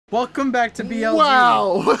Welcome back to BLG.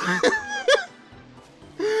 Wow!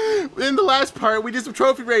 In the last part, we did some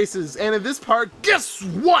trophy races, and in this part, guess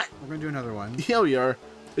what? We're gonna do another one. Yeah, we are.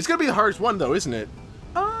 It's gonna be the hardest one, though, isn't it?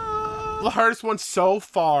 The hardest one so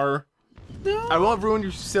far. No. I won't ruin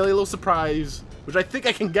your silly little surprise, which I think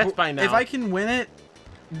I can guess by now. If I can win it,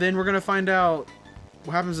 then we're gonna find out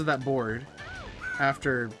what happens to that board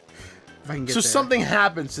after. If I can get so there. something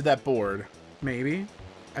happens to that board. Maybe.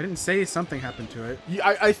 I didn't say something happened to it.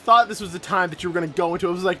 I thought this was the time that you were gonna go into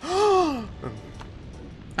it. I was like, I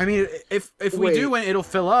mean, if we do win, it'll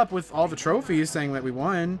fill up with all the trophies saying that we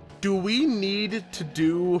won. do we need to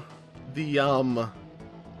do the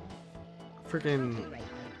freaking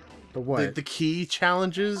The what? the key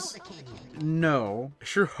challenges? No. I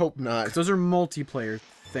sure hope not. Those are multiplayer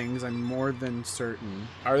things, I'm more than certain.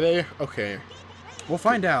 Are they? Okay. We'll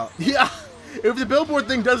find out. Yeah. If the billboard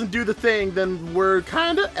thing doesn't do the thing, then we're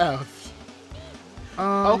kind of effed.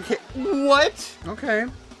 Okay. What? Okay.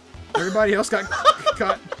 Everybody else got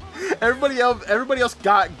got. Everybody else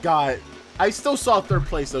got. I still saw third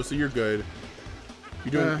place though, so you're good.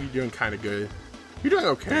 You're doing kind of good. You're doing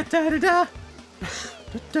okay.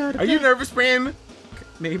 Are you nervous, man?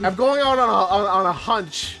 Maybe. I'm going on a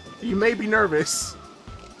hunch. You may be nervous.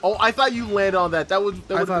 Oh, I thought you landed on that. That would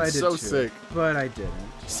have been so sick. But I didn't.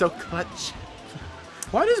 So clutch.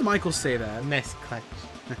 Why does Michael say that? Nice clutch.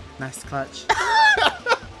 Nice clutch.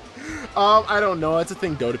 I don't know. That's a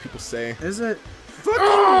thing Dota people say. Is it?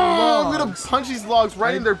 Oh, I'm gonna punch these logs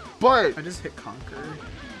right in their butt. I just hit conquer.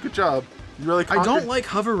 Good job. You really conquered. I don't like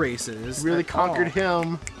hover races. You really conquered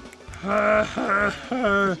him.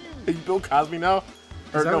 Are you Bill Cosby now?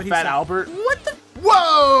 Or no, Fat Albert? What the?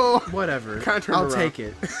 Whoa! Whatever. I'll take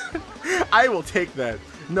it. I will take that.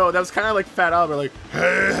 No, that was kind of like Fat Albert, like,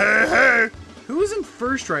 hey, hey, hey. Who's in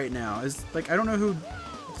first right now? Is like I don't know who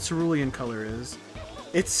Cerulean color is.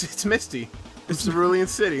 It's Misty. It's Cerulean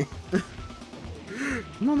City.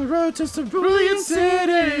 I'm on the road to Cerulean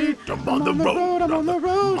City. I'm on the road. I'm on the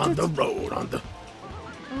road. On the road. On the.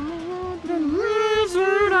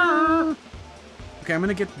 Okay, I'm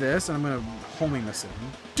gonna get this and I'm gonna homing this in.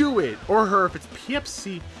 Do it, or her if it's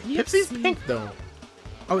Pepsi. Pepsi's pink though.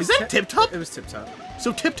 Oh, is that Tip Top? It was Tip Top.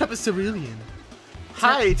 So Tip Top is Cerulean.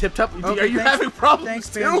 Hi, Tip Top. Okay, are you having problems? Thanks,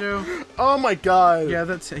 too? Banjo. Oh my god. Yeah,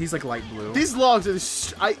 he's like light blue. These logs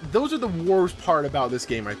are those are the worst part about this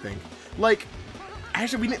game, I think. Like,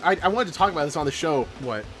 actually, I wanted to talk about this on the show.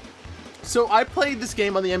 What? So I played this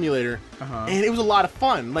game on the emulator, and it was a lot of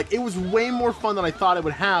fun. Like, it was way more fun than I thought it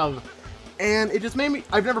would have, and it just made me.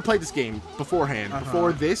 I've never played this game beforehand,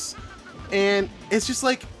 before this, and it's just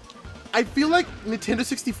like, I feel like Nintendo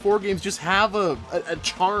 64 games just have a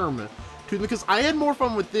charm to them, because I had more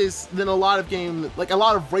fun with this than a lot of games, like a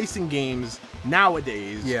lot of racing games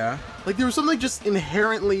nowadays. Yeah. Like, there was something just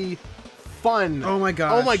inherently fun. Oh my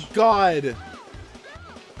god. Oh my god.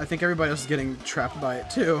 I think everybody else is getting trapped by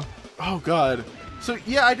it too. Oh god. So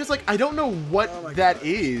yeah, I don't know what that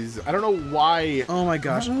is. I don't know why. Oh my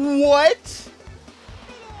gosh. What?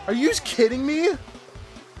 Are you kidding me?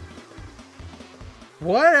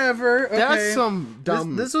 Whatever. Okay. That's some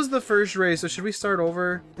dumb. This was the first race, so should we start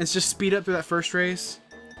over? Let's just speed up through that first race.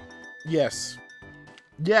 Yes.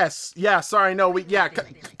 Yes. Yeah. Sorry. No. Yeah. Cut.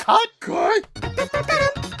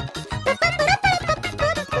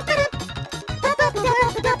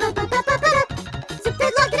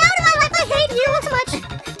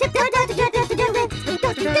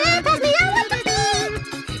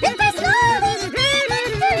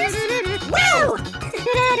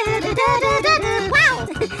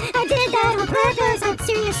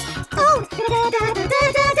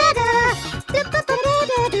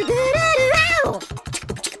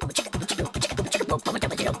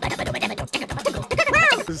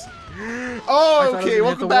 Oh, okay.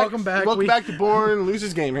 Welcome back. Welcome back to Born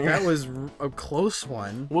Losers Gaming. That was a close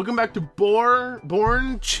one. Welcome back to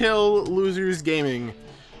Born Chill Losers Gaming.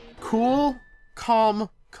 Cool, calm,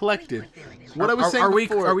 collected. What I was saying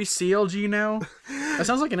before. Are we CLG now? That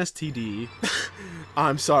sounds like an STD.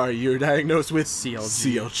 I'm sorry, you're diagnosed with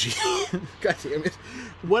CLG. God damn it.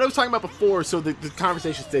 What I was talking about before, so the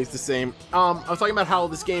conversation stays the same. I was talking about how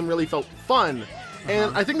this game really felt fun.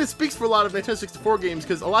 And I think this speaks for a lot of Nintendo 64 games,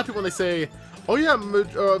 because a lot of people, when they say, oh yeah,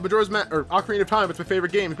 Majora's Mask, or Ocarina of Time, it's my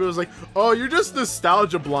favorite game, people are like, oh, you're just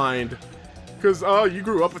nostalgia blind, because, oh, you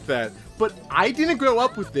grew up with that. But I didn't grow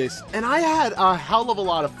up with this, and I had a hell of a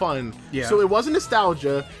lot of fun. Yeah. So it wasn't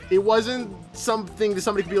nostalgia, it wasn't something that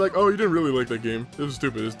somebody could be like, oh, you didn't really like that game, it was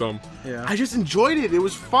stupid, it's dumb. Yeah. I just enjoyed it, it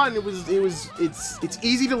was fun, it's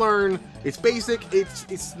easy to learn, it's basic,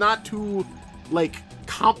 it's not too, like,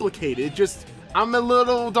 complicated, just I'm a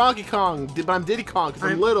little Donkey Kong, but I'm Diddy Kong because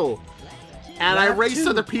I'm little. And I race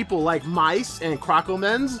other people like mice and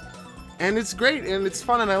crocomens, and it's great and it's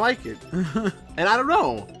fun and I like it. And I don't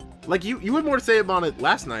know, like you had more to say about it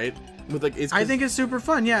last night. With like, I think it's super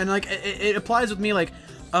fun, yeah, and like it applies with me like.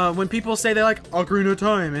 When people say they like Ocarina of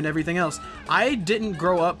Time and everything else, I didn't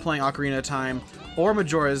grow up playing Ocarina of Time or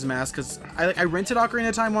Majora's Mask because I rented Ocarina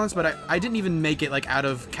of Time once, but I didn't even make it like out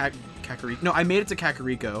of Kakariko. No, I made it to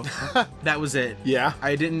Kakariko. That was it. Yeah.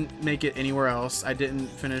 I didn't make it anywhere else. I didn't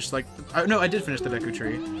finish like no, I did finish the Deku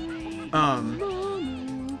Tree.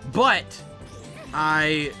 But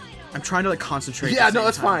I'm trying to like concentrate. Yeah, no,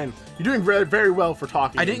 that's fine. You're doing very, very well for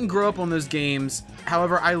talking. I didn't grow up on those games.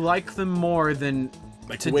 However, I like them more than.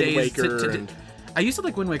 Like today's, Wind Waker I used to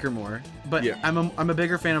like Wind Waker more, but yeah. I'm a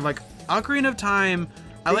bigger fan of like Ocarina of Time.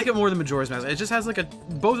 I like it more than Majora's Mask. It just has like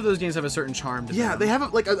both of those games have a certain charm to them. Yeah, they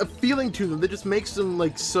have like a feeling to them that just makes them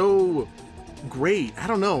like so great. I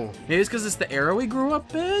don't know. Maybe it's because it's the era we grew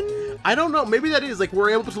up in. I don't know. Maybe that is like we're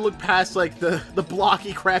able to look past like the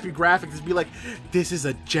blocky, crappy graphics and be like, this is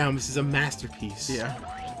a gem. This is a masterpiece. Yeah.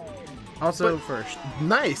 Also, first.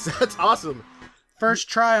 Nice. That's awesome. First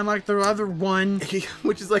try, unlike the other one.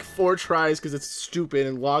 Which is like 4 tries because it's stupid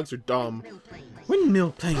and logs are dumb.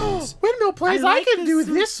 Windmill planes. Windmill planes, I can do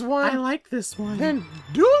this one. I like this one. Then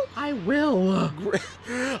do? I will.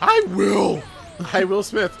 I will. I Will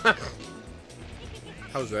Smith.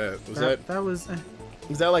 How's that? That was...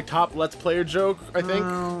 Was that like top Let's Player joke, I think?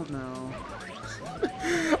 No.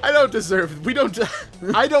 I don't deserve...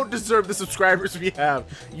 I don't deserve the subscribers we have.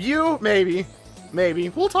 You, maybe. Maybe.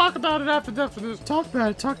 We'll talk about it after this. Talk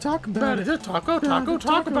about it. Talk about it. Talk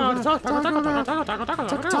about it.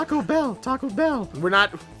 Taco Bell.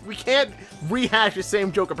 We can't rehash the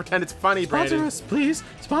same joke and pretend it's funny, Brandon. Sponsor us, please.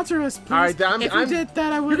 Sponsor us, please. All right, if you did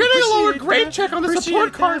that, I would appreciate You're getting a lower grade check on the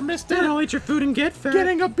support card, mister. Then I'll eat your food and get fat.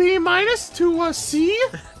 Getting a B- to a C+.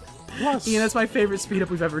 Ian, that's my favorite speed up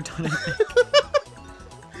we've ever done.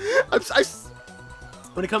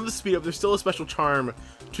 When it comes to speed up, there's still a special charm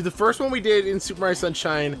to the first one we did in Super Mario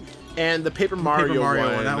Sunshine and the Paper Mario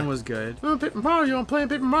one. That one was good. Paper Mario, I'm playing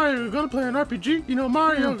Paper Mario. We're gonna play an RPG. You know,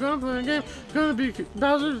 Mario, gonna play a game. Gonna be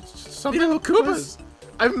Bowser, something. Koopas.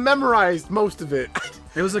 I've memorized most of it.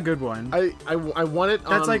 It was a good one. I want it.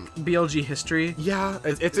 That's like BLG history. Yeah,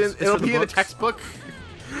 it'll be in the textbook.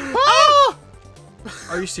 Ah!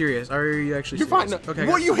 Are you serious? Are you actually serious? You're fine. No. Okay.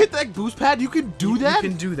 What, you hit that boost pad? You can do that? You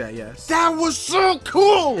can do that, yes. That was so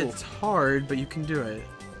cool! It's hard, but you can do it.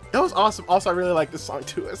 That was awesome. Also, I really like this song,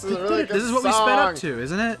 too. This is a really good This is what we sped up to,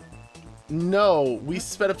 isn't it? No, we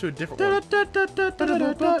sped up to a different one. No,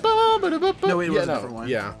 it was a different one.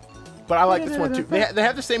 Yeah. But I like this one, too. They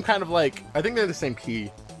have the same kind of, like... I think they're the same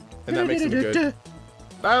key. And that makes them good.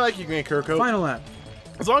 I like you, Grant Kirkhope. Final lap.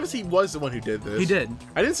 As long as he was the one who did this. He did.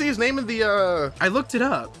 I didn't see his name in the, I looked it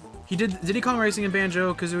up. He did Diddy Kong Racing and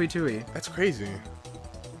Banjo-Kazooie Tooie. That's crazy.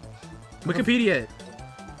 Wikipedia it.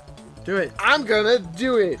 Do it. I'm gonna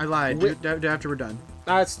do it. I lied. Do it after we're done.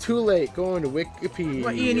 It's too late. Going to Wikipedia.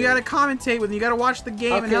 Well, Ian, you gotta commentate with me. You gotta watch the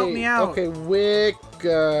game and help me out. Okay,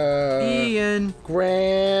 Ian.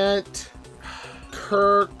 Grant.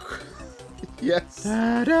 Kirk. Yes.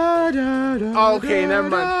 Okay, never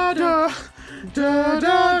mind.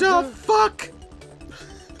 Fuck!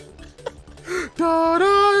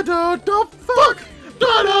 Fuck!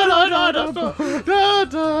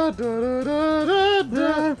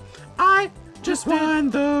 I just won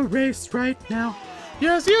the race right now.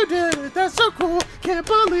 Yes, you did it. That's so cool. Can't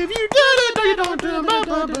believe you did it. No, you don't do it.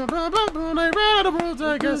 I ran out of rules.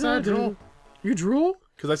 I guess I drool. You drool?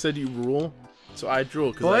 Because I said you rule. So I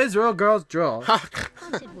drool. Boys drool, girls drool.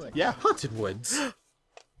 Haunted Woods. Yeah. Haunted Woods.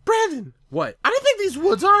 Brandon. What? I don't think these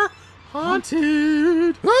woods are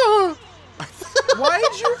haunted. Why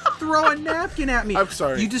did you throw a napkin at me? I'm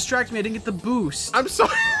sorry. You distracted me. I didn't get the boost. I'm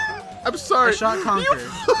sorry. I'm sorry. I shot Conquer.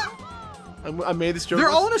 I made this joke. They're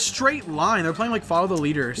all in a straight line. They're playing like Follow the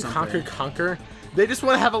Leader or something. Conquer. They just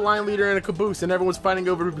want to have a line leader and a caboose, and everyone's fighting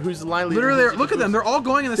over who's the line leader. Literally, look at them. They're all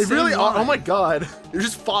going in the same line. They really are. Oh my god. They're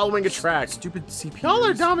just following a track. Stupid CPU. Y'all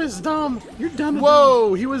are dumb as dumb. You're dumb as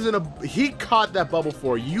Whoa, he was in a... He caught that bubble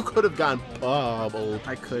for you. You could have gotten bubbled.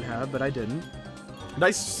 I could have, but I didn't.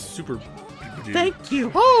 Nice super... Thank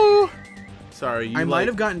you. Oh! Sorry, I might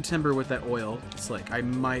have gotten timber with that oil slick. I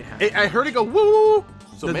might have. I heard it go woo!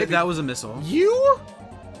 So maybe... That was a missile. You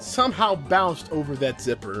somehow bounced over that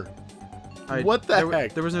zipper. What the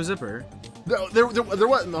heck? There was no zipper. There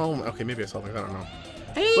was no. Okay, maybe I saw it. I don't know.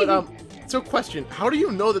 Hey. But So question, how do you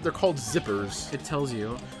know that they're called zippers? It tells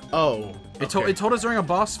you. Oh. It told us during a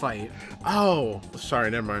boss fight. Oh. Sorry,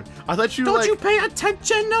 never mind. I thought you Don't you pay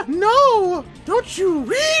attention? No! Don't you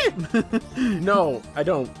read? No, I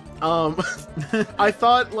don't. I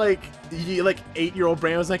thought like 8-year-old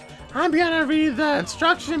brain was like, I'm gonna read the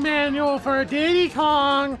instruction manual for Diddy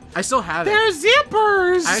Kong. I still have it. They're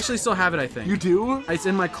zippers. I actually still have it, I think. You do? It's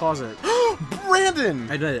in my closet. Brandon!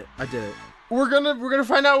 I did it. We're gonna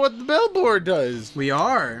find out what the billboard does. We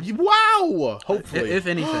are. Wow! Hopefully. If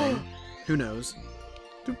anything. Who knows?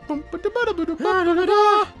 How do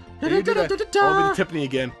you do that? Oh, the Tiffany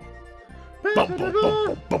again.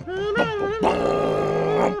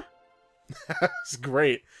 That's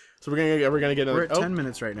great. So we're gonna get another. We're at 10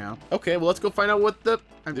 minutes right now. Okay, well let's go find out what the.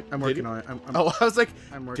 I'm working on it. I was like,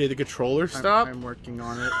 did the controller stop? I'm working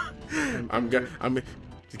on it.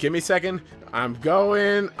 Give me a second. I'm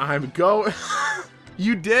going.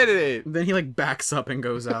 You did it. Then he like backs up and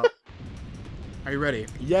goes out. Are you ready?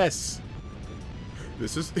 Yes.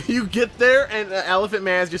 This is. You get there and Elephant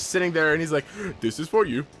Man's just sitting there and he's like, "This is for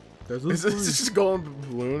you." This is just going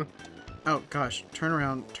balloon. Oh gosh, turn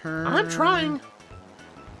around, turn. I'm trying.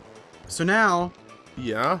 So now.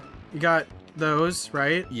 Yeah. You got those,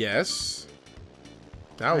 right? Yes.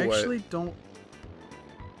 Now I what? actually don't.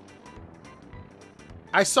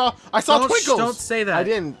 I saw twinkles. Don't say that. I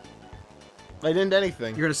didn't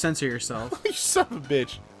anything. You're gonna censor yourself. You son of a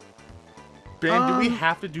bitch. Brand, do we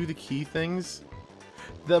have to do the key things?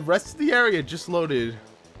 The rest of the area just loaded.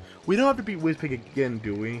 We don't have to beat Wizpig again,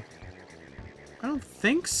 do we? I don't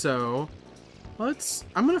think so. I'm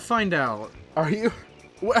gonna find out. Are you?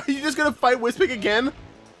 Are you just gonna fight Wizpig again?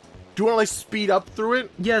 Do you want to like speed up through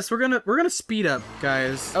it? Yes, we're gonna speed up,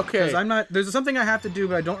 guys. Okay. Because there's something I have to do,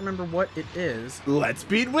 but I don't remember what it is. Let's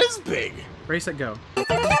beat Wizpig. Ready, set, go.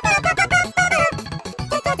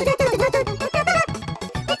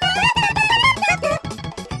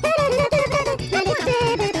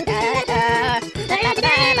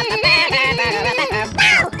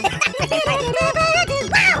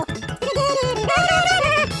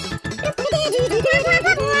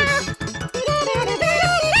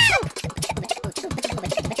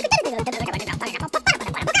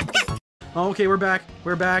 Okay, we're back.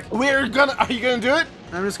 We're back. Are you gonna do it?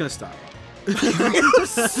 I'm just gonna stop.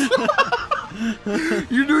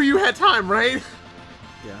 You knew you had time, right?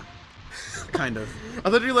 Yeah. Kind of. I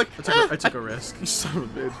thought you were like, I took a risk. You son of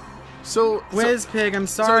a bitch. So, Wizpig, I'm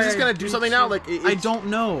sorry. So we're just gonna do something now? Like, I don't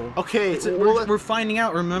know. Okay, we're finding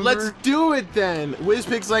out, remember? Let's do it then.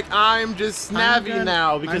 Wizpig's like, I'm just Snappy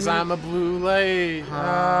now because I'm a blue light.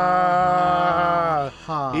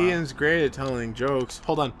 Ian's great at telling jokes.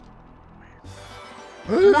 Hold on.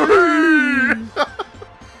 I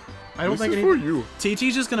don't think for you.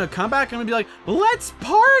 TT's just gonna come back and be like, let's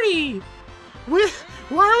party! Why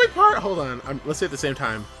are we party? Hold on. Let's say it at the same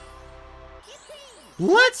time.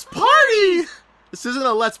 Let's party! This isn't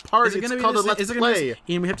a let's party. It's called a let's play.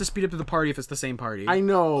 Ian, we have to speed up to the party if it's the same party. I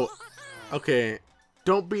know. Okay.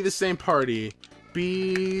 Don't be the same party.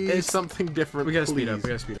 Be something different. We gotta please. speed up. We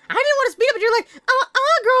gotta speed up. I didn't want to speed up, but you're like,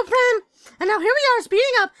 girlfriend. And now here we are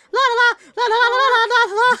speeding up. La la la la la la la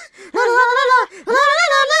la la la la la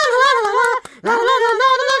la la.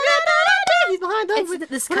 He's behind us.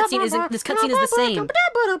 This cutscene is the same.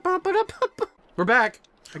 We're back.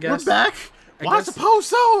 I guess. We're back. Well, I suppose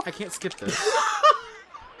so. I can't skip this.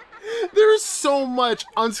 There is so much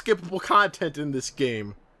unskippable content in this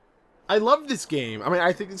game. I love this game. I mean,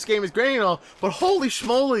 I think this game is great and all, but holy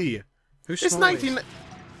schmoly. Who's it's schmoly?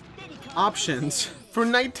 Options. For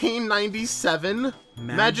 1997,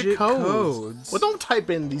 Magic codes. Well, don't type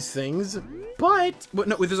in these things. But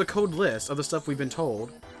no, there's a code list of the stuff we've been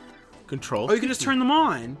told. Control. Oh, you can just turn them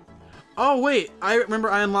on. Oh wait, I remember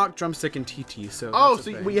I unlocked drumstick and TT. So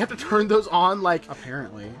so we have to turn those on, like.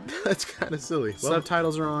 Apparently. That's kind of silly. Well,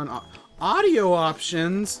 subtitles are on. Audio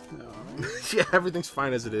options. No. Yeah, everything's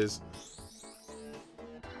fine as it is.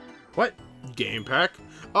 What? Game pack.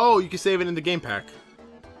 Oh, you can save it in the game pack.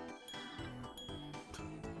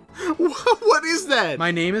 What is that?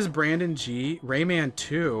 My name is Brandon G. Rayman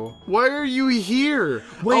 2. Why are you here?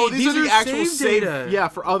 Wait, these are the actual save data. Yeah,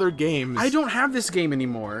 for other games. I don't have this game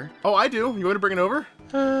anymore. Oh, I do. You want to bring it over?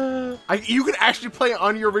 You can actually play it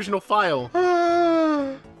on your original file.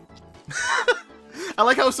 I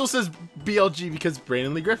like how it still says BLG because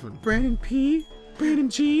Brandon Lee Griffin. Brandon P? Brandon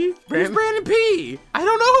G? Who's Brandon P? I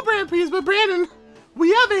don't know who Brandon P is, but Brandon,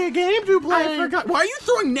 we have a game to play. I forgot. Why are you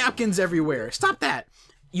throwing napkins everywhere? Stop that.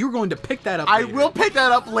 You're going to pick that up later. I will pick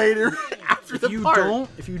that up later after the part.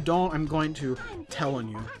 If you don't, I'm going to tell on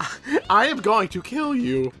you. I am going to kill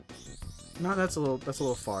you. No, that's a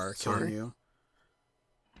little far. Sorry. Killing you.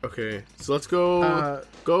 Okay, so let's go.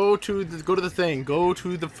 Go to the thing. Go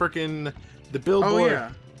to the frickin' the billboard. Oh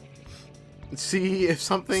yeah. See if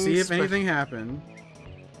something. See if anything happened.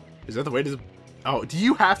 Is that the way to? Oh, do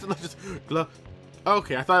you have to like, just glove?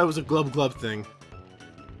 Okay, I thought it was a glove thing.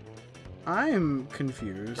 I am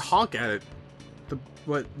confused. Honk at it.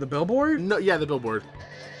 The billboard? No, yeah, the billboard.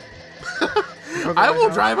 I will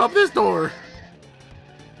drive up this door.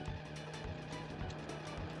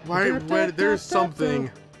 Why? There's something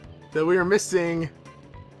that we are missing.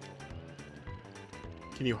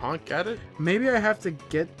 Can you honk at it? Maybe I have to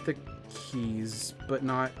get the keys, but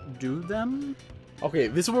not do them? Okay,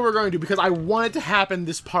 this is what we're going to do because I want it to happen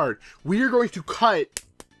this part. We are going to cut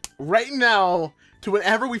right now to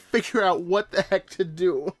whenever we figure out what the heck to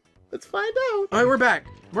do. Let's find out. Alright, we're back.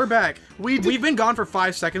 We're back. We've been gone for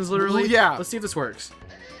 5 seconds, literally. Yeah. Let's see if this works.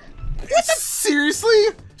 What? Seriously?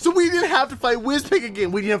 So we didn't have to fight Wizpig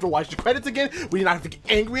again. We didn't have to watch the credits again. We did not have to get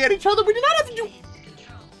angry at each other. We did not have to do...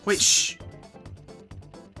 Wait, shh.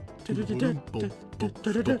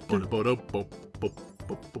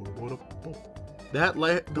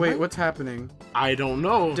 Wait, what's happening? I don't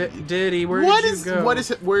know. Diddy, where did you go? What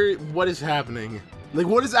is happening? Like,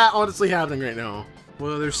 what is honestly happening right now?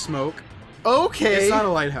 Well, there's smoke. Okay. It's not a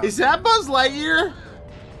lighthouse. Is that Buzz Lightyear?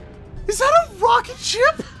 Is that a rocket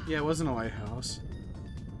ship? Yeah, it wasn't a lighthouse.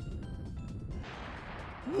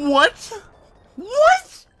 What?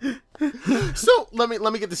 What? So let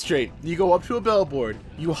me get this straight. You go up to a billboard,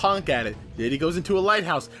 you honk at it, Diddy goes into a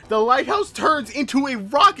lighthouse. The lighthouse turns into a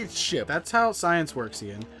rocket ship. That's how science works,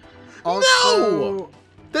 Ian. No!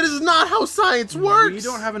 That is not how science works! We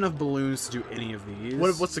don't have enough balloons to do any of these.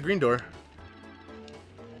 What's the green door?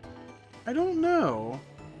 I don't know.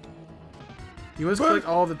 You must collect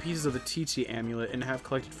all the pieces of the TT amulet and have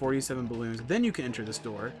collected 47 balloons. Then you can enter this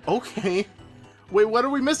door. Okay. Wait, what are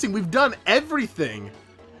we missing? We've done everything.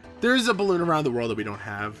 There's a balloon around the world that we don't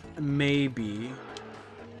have. Maybe.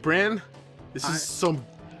 Bran, this is some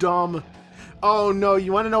dumb... Oh no,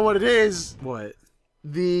 you want to know what it is? What?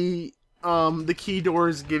 The key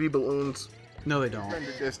doors give you balloons. No, they don't.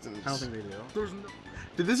 Render distance. I don't think they do.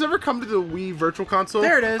 Did this ever come to the Wii Virtual Console?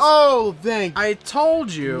 There it is. Oh, thank. I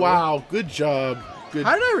told you. Wow, good job. Good.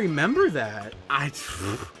 How did I remember that?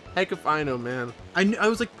 Heck if I know, man. I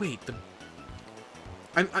was like, wait,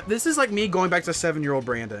 this is like me going back to 7-year-old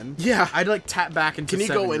Brandon. Yeah. I'd like tap back into. Can you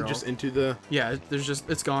go in just into the? Yeah,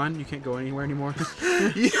 it's gone. You can't go anywhere anymore.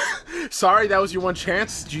 Yeah. Sorry, that was your one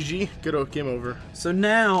chance. GG. Good game over. So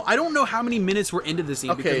now I don't know how many minutes we're into this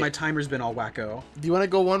Ian, Okay. because my timer's been all wacko. Do you want to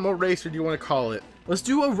go one more race or do you want to call it? Let's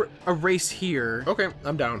do a race here. Okay,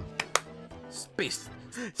 I'm down. Space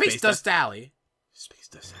Dust Alley. Space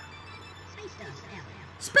Dust Alley.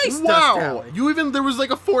 Space Dust Wow! Alley. There was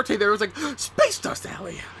like a forte there. It was like, Space Dust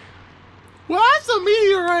Alley. Well, that's a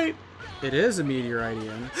meteorite. It is a meteorite,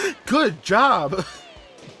 Ian. Good job.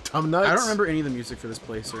 Dumb nuts. I don't remember any of the music for this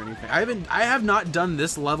place or anything. I have not done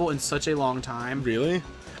this level in such a long time. Really?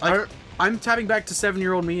 Like, I'm tapping back to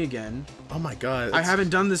 7-year-old me again. Oh my god. I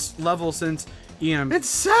haven't done this level since Ian. It's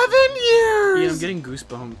 7 years! Ian, I'm getting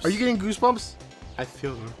goosebumps. Are you getting goosebumps? I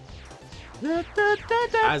feel them.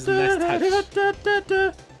 As next touch.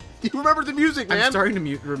 You remember the music, man. I'm starting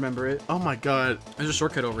to remember it. Oh my god. There's a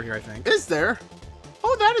shortcut over here, I think. Is there?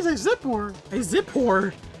 Oh, that is a zip board. A zip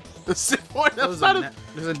whore. The zip board? That's not a...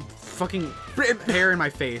 There's a fucking hair in my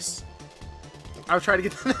face. I was trying to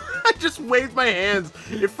get that. I just waved my hands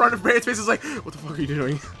in front of Brand's face. It's like, what the fuck are you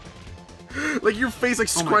doing? Like your face like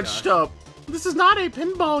scrunched up. This is not a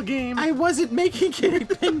pinball game. I wasn't making it a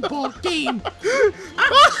pinball game.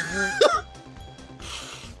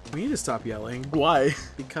 We need to stop yelling. Why?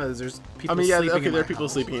 Because there's people sleeping sleeping okay, in there are my people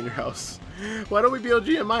house. sleeping in your house. Why don't we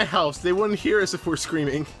BLG in my house? They wouldn't hear us if we're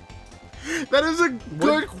screaming. That is a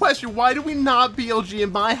good question. Why do we not BLG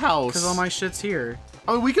in my house? Because all my shit's here.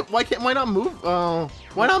 I mean, why not move?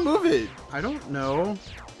 Why not move it? I don't know.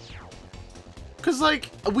 Cause like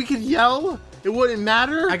we could yell, it wouldn't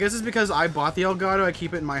matter. I guess it's because I bought the Elgato. I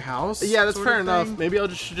keep it in my house. Yeah, that's sort fair of enough. thing. Maybe I'll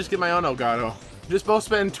just get my own Elgato. Just both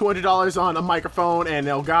spend $200 on a microphone and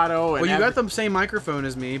Elgato. And Well, you got the same microphone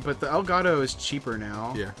as me, but the Elgato is cheaper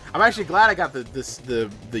now. Yeah, I'm actually glad I got the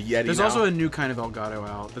Yeti. There's now. also a new kind of Elgato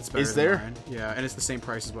out that's better Is than there? mine. Yeah, and it's the same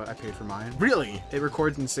price as what I paid for mine. Really? It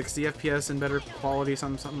records in 60 FPS and better quality,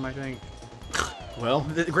 something I think. Well,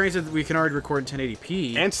 Granted, we can already record in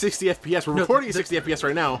 1080p. and 60 FPS. We're recording at 60 FPS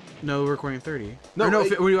right now. No, we're recording 30. No, No,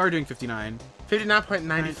 wait. we are doing 59.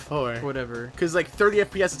 59.94. Whatever. Because like 30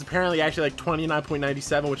 FPS is apparently actually like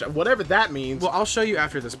 29.97, which whatever that means. Well, I'll show you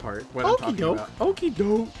after this part what I'm talking Okey-doke. about. Okie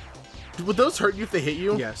doke. Would those hurt you if they hit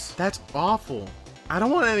you? Yes. That's awful. I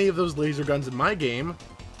don't want any of those laser guns in my game.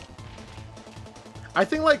 I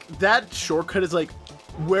think like that shortcut is like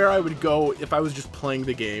where I would go if I was just playing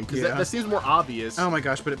the game because that seems more obvious. Oh my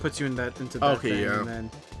gosh, but it puts you into that thing, and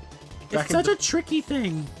then Back it's such a tricky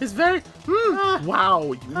thing. It's very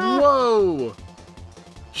wow. Whoa.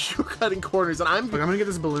 You're cutting corners and I'm Look, I'm gonna get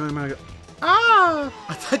this balloon. I'm gonna go. I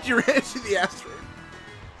thought you ran into the asteroid.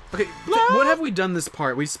 Okay, what have we done this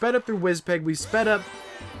part? We sped up through Whizpeg. We sped up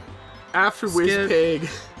After Whizpig.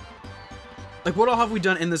 Like, what all have we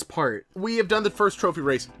done in this part? We have done the first trophy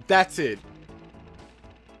race. That's it.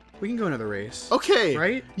 We can go another race. Okay.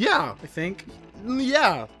 Right? Yeah. I think.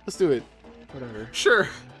 Yeah. Let's do it. Whatever. Sure.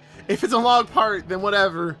 If it's a long part, then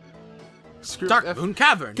whatever. Screw Dark Moon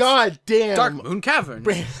Caverns. God damn. Dark Moon Caverns.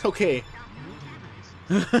 Okay.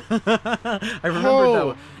 I remember that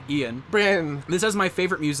one. Ian. Brandon. This has my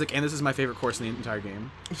favorite music, and this is my favorite course in the entire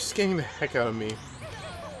game. You're scaring the heck out of me.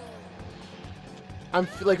 I'm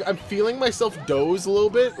feeling myself doze a little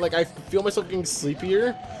bit. Like I feel myself getting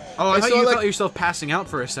sleepier. Oh, I thought you felt yourself passing out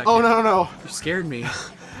for a second. Oh no. You scared me.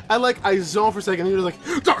 I zoned for a second and you were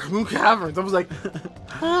like, Dark Moon Caverns. I was like,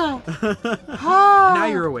 Now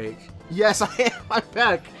you're awake. Yes, I am. I'm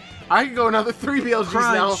back. I can go another 3 BLGs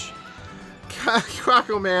Crunch. now.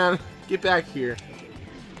 Croco man, get back here.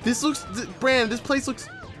 This looks, Brandon, this place looks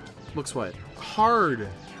Looks what? hard.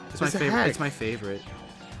 It's my favorite. heck? It's my favorite.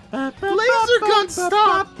 Laser gun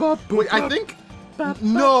stop! Wait, I think...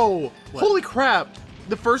 No! What? Holy crap!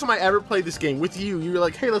 The first time I ever played this game with you, you were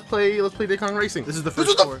like, hey, let's play Diddy Kong Racing. This is the This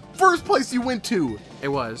first was the first place you went to! It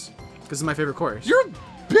was. Because it's my favorite course. You're a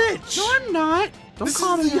bitch! No, I'm not. Don't This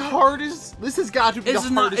call me is the that. hardest... This has got to be the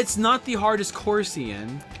hardest... It's not the hardest course,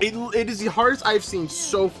 Ian. It is the hardest I've seen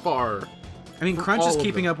so far. I mean, Crunch all is of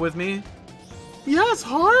keeping them. up with me. Yeah, it's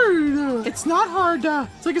hard! It's not hard,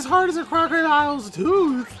 It's like as hard as a crocodile's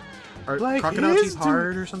tooth. Or Like crocodile his teeth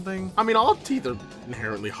hard or something. I mean, all teeth are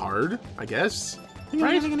inherently hard, I guess.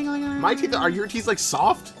 Right? My teeth are your teeth like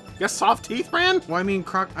soft? You got soft teeth, Fran? Well, I mean,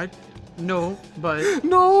 no, but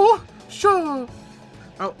No! Sure!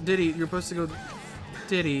 oh, Diddy, you're supposed to go.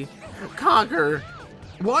 Diddy. Conquer!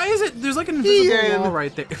 Why is it? There's like an invisible Ian. wall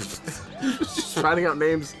right there. Just writing out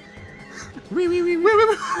names. Wee, wee, wee,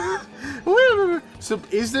 wee. So,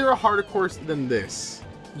 is there a harder course than this?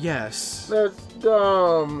 Yes. That's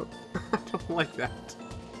dumb. I don't like that.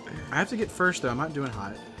 I have to get first though. I'm not doing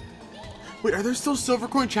hot. Wait, are there still silver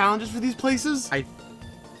coin challenges for these places? I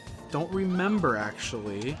don't remember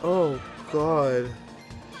actually. Oh, God.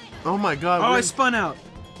 Oh my God. Oh, I spun out.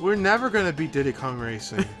 We're never gonna beat Diddy Kong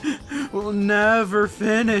Racing. We'll never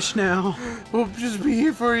finish now. We'll just be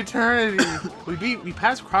here for eternity. we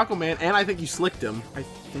passed Croco Man, and I think you slicked him. I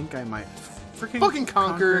think I might Fucking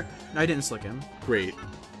conquer. No, I didn't slick him. Great.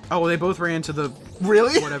 Oh, well, they both ran to the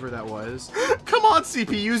Really? whatever that was. Come on,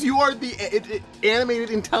 CPUs. You are the animated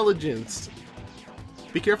intelligence.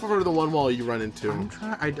 Be careful for the one wall you run into. I'm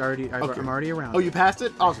trying. I'm already around. Oh, you passed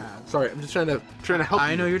it? Awesome. have. Sorry, I'm just trying to help.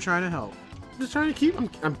 I you. know you're trying to help. I'm just trying to keep.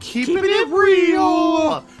 I'm keeping it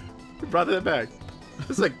real. We brought that back.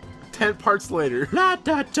 It's like 10 parts later. La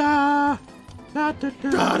da da. La da da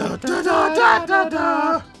Da, da, da, da, da,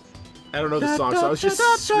 da. I don't know the song, so I was just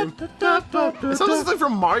screaming. It sounds like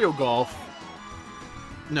from Mario Golf.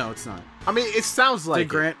 No, it's not. I mean, it sounds like. Did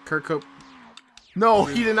Grant Kirkhope? No,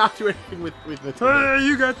 he did not do anything with Nintendo. Hey,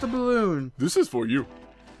 you got the balloon. This is for you.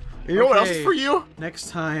 You know what else is Okay. for you? Next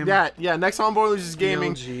time. Yeah. Next time on Boy Loses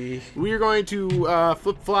Gaming, BLG. we are going to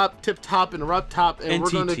flip flop, tip top, and erupt top, and we're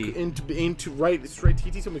going NTT. to aim to right straight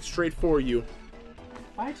TT something straight for you.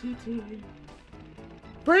 Bye, TT.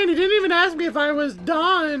 Brandy didn't even ask me if I was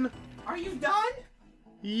done. Are you done?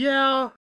 Yeah.